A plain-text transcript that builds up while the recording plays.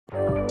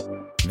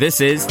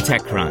This is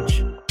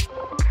TechCrunch.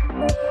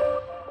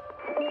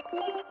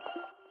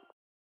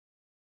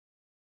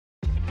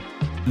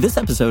 This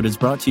episode is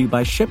brought to you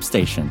by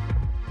ShipStation.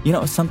 You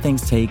know, some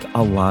things take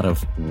a lot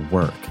of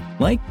work,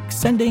 like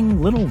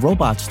sending little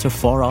robots to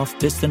far-off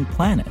distant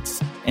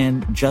planets.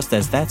 And just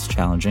as that's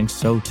challenging,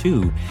 so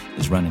too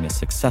is running a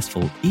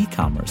successful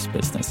e-commerce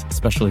business,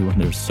 especially when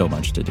there's so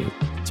much to do.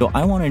 So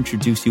I want to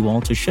introduce you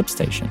all to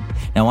ShipStation.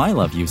 Now, I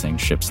love using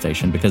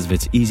ShipStation because of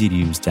its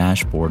easy-to-use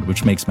dashboard,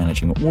 which makes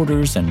managing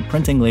orders and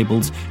printing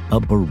labels a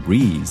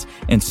breeze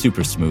and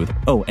super smooth.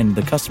 Oh, and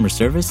the customer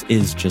service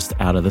is just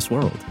out of this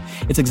world.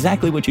 It's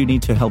exactly what you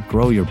need to help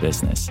grow your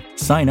business.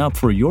 Sign up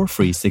for your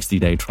free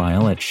 60-day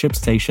trial at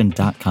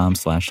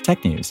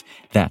shipstation.com/technews.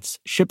 That's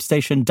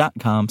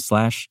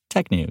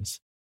shipstation.com/technews.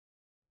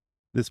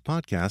 This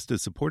podcast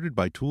is supported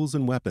by Tools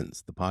and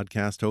Weapons, the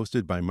podcast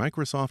hosted by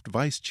Microsoft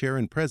Vice Chair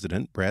and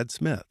President Brad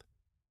Smith.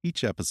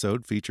 Each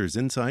episode features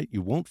insight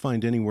you won't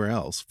find anywhere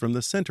else from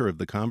the center of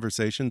the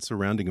conversation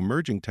surrounding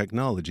emerging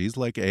technologies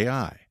like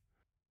AI.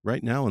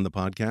 Right now in the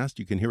podcast,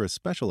 you can hear a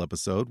special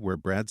episode where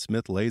Brad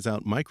Smith lays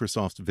out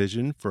Microsoft's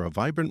vision for a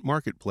vibrant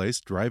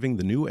marketplace driving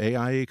the new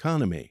AI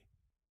economy.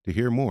 To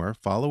hear more,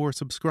 follow or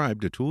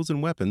subscribe to Tools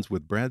and Weapons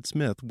with Brad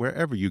Smith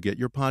wherever you get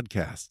your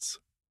podcasts.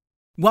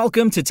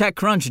 Welcome to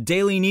TechCrunch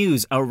Daily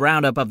News, a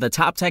roundup of the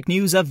top tech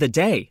news of the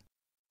day.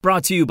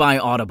 Brought to you by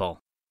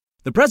Audible.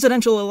 The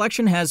presidential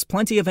election has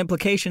plenty of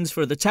implications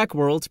for the tech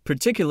world,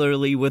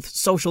 particularly with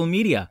social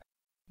media.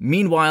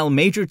 Meanwhile,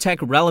 major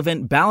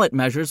tech-relevant ballot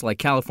measures like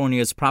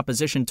California's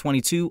Proposition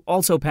 22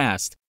 also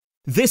passed.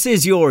 This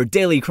is your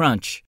Daily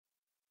Crunch.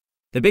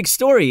 The big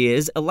story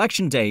is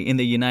Election Day in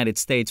the United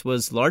States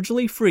was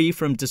largely free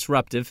from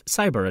disruptive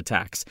cyber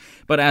attacks.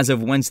 But as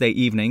of Wednesday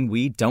evening,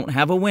 we don't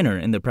have a winner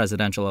in the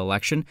presidential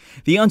election.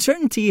 The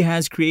uncertainty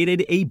has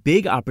created a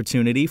big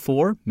opportunity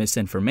for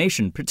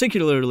misinformation,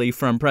 particularly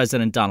from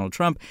President Donald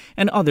Trump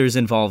and others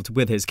involved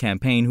with his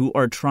campaign who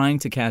are trying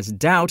to cast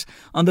doubt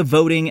on the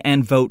voting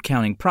and vote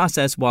counting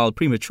process while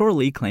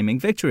prematurely claiming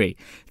victory.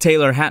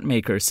 Taylor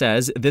Hatmaker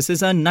says this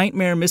is a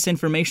nightmare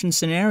misinformation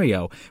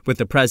scenario, with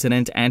the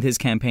president and his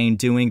campaign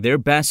doing their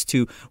best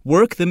to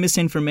work the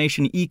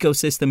misinformation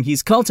ecosystem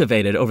he's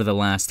cultivated over the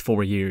last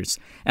 4 years.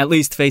 At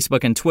least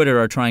Facebook and Twitter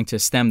are trying to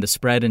stem the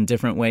spread in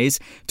different ways.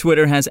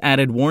 Twitter has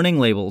added warning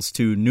labels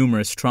to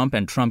numerous Trump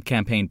and Trump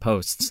campaign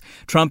posts.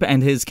 Trump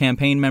and his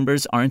campaign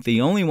members aren't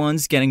the only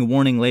ones getting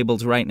warning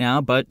labels right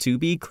now, but to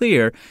be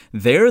clear,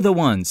 they're the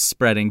ones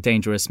spreading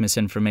dangerous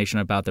misinformation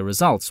about the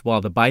results, while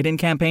the Biden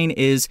campaign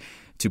is,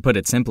 to put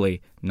it simply,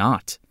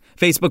 not.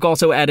 Facebook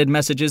also added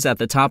messages at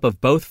the top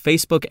of both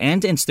Facebook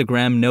and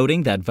Instagram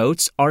noting that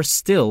votes are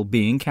still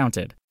being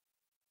counted.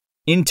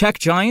 In tech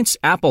giants,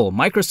 Apple,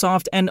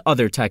 Microsoft, and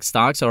other tech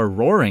stocks are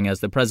roaring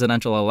as the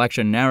presidential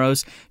election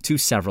narrows to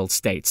several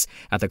states.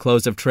 At the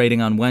close of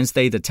trading on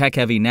Wednesday, the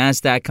tech-heavy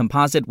NASDAQ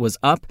composite was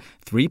up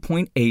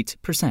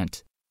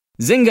 3.8%.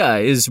 Zynga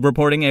is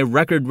reporting a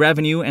record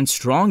revenue and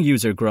strong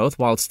user growth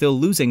while still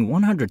losing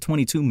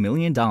 $122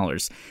 million.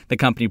 The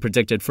company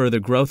predicted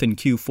further growth in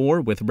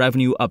Q4 with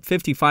revenue up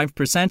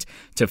 55%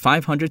 to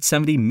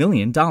 $570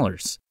 million.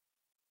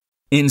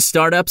 In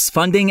startups,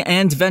 funding,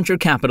 and venture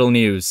capital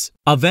news,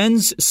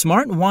 Aven's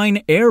Smart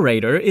Wine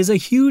Aerator is a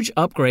huge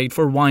upgrade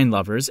for wine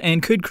lovers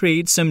and could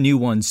create some new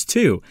ones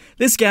too.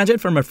 This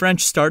gadget from a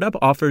French startup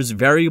offers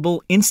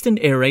variable instant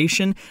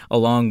aeration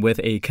along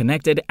with a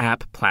connected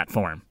app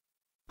platform.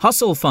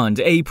 Hustle Fund,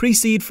 a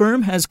pre-seed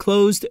firm, has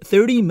closed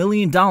 $30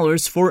 million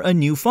for a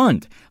new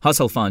fund.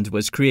 Hustle Fund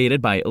was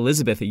created by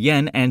Elizabeth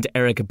Yen and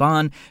Eric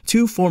Bahn,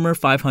 two former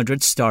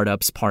 500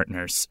 Startups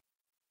partners.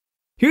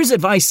 Here's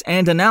advice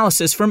and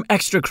analysis from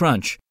Extra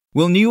Crunch.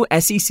 Will new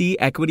SEC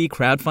equity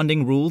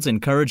crowdfunding rules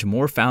encourage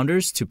more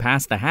founders to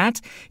pass the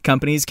hat?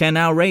 Companies can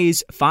now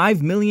raise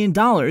 $5 million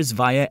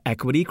via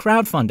equity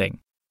crowdfunding.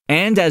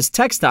 And as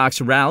tech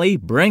stocks rally,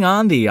 bring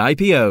on the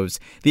IPOs.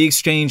 The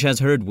exchange has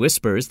heard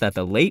whispers that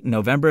the late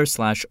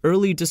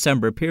November/early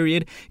December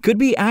period could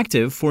be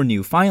active for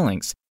new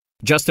filings.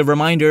 Just a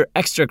reminder,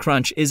 Extra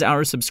Crunch is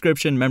our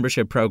subscription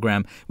membership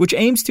program, which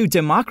aims to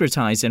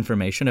democratize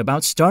information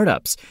about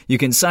startups. You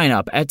can sign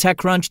up at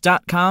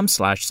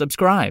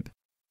techcrunch.com/subscribe.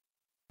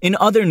 In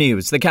other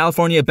news, the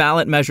California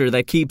ballot measure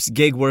that keeps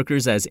gig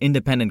workers as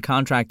independent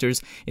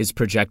contractors is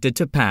projected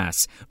to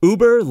pass.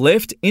 Uber,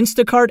 Lyft,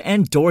 Instacart,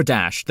 and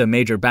DoorDash, the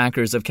major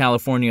backers of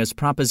California's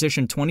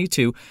Proposition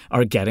 22,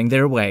 are getting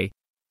their way.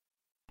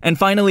 And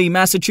finally,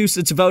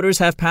 Massachusetts voters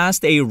have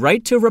passed a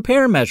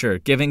right-to-repair measure,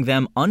 giving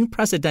them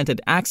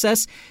unprecedented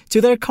access to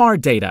their car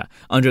data.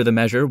 Under the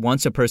measure,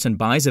 once a person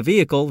buys a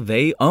vehicle,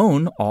 they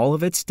own all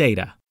of its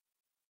data.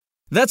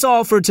 That's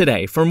all for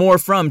today. For more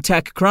from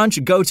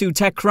TechCrunch, go to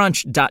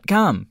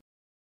TechCrunch.com.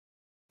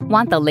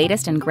 Want the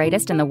latest and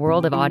greatest in the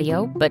world of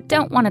audio, but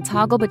don't want to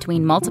toggle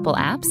between multiple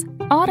apps?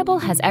 Audible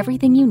has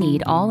everything you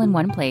need all in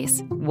one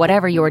place.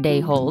 Whatever your day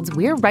holds,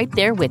 we're right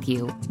there with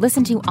you.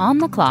 Listen to On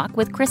the Clock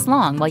with Chris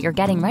Long while you're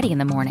getting ready in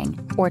the morning.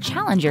 Or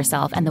challenge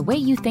yourself and the way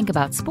you think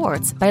about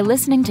sports by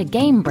listening to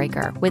Game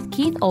Breaker with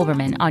Keith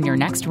Olbermann on your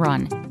next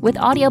run. With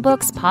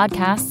audiobooks,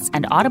 podcasts,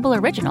 and Audible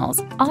originals,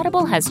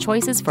 Audible has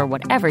choices for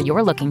whatever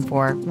you're looking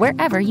for,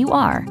 wherever you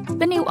are.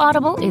 The new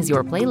Audible is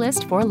your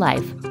playlist for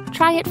life.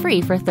 Try it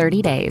free for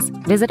 30 days.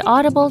 Visit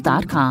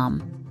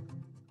audible.com.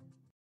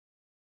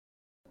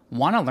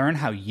 Want to learn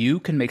how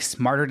you can make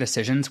smarter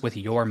decisions with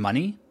your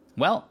money?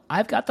 Well,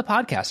 I've got the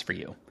podcast for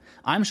you.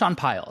 I'm Sean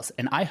Piles,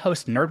 and I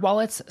host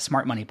NerdWallet's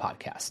Smart Money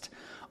Podcast.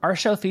 Our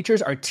show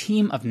features our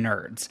team of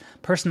nerds,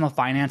 personal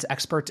finance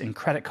experts in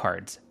credit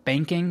cards,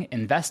 banking,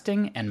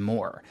 investing, and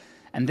more.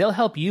 And they'll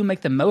help you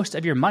make the most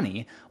of your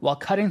money while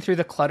cutting through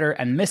the clutter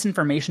and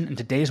misinformation in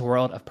today's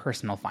world of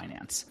personal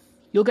finance.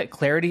 You'll get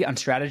clarity on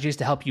strategies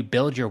to help you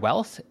build your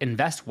wealth,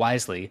 invest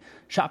wisely,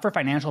 shop for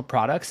financial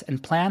products,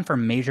 and plan for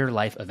major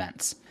life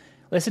events.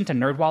 Listen to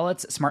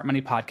NerdWallet's Smart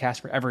Money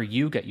Podcast wherever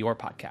you get your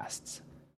podcasts.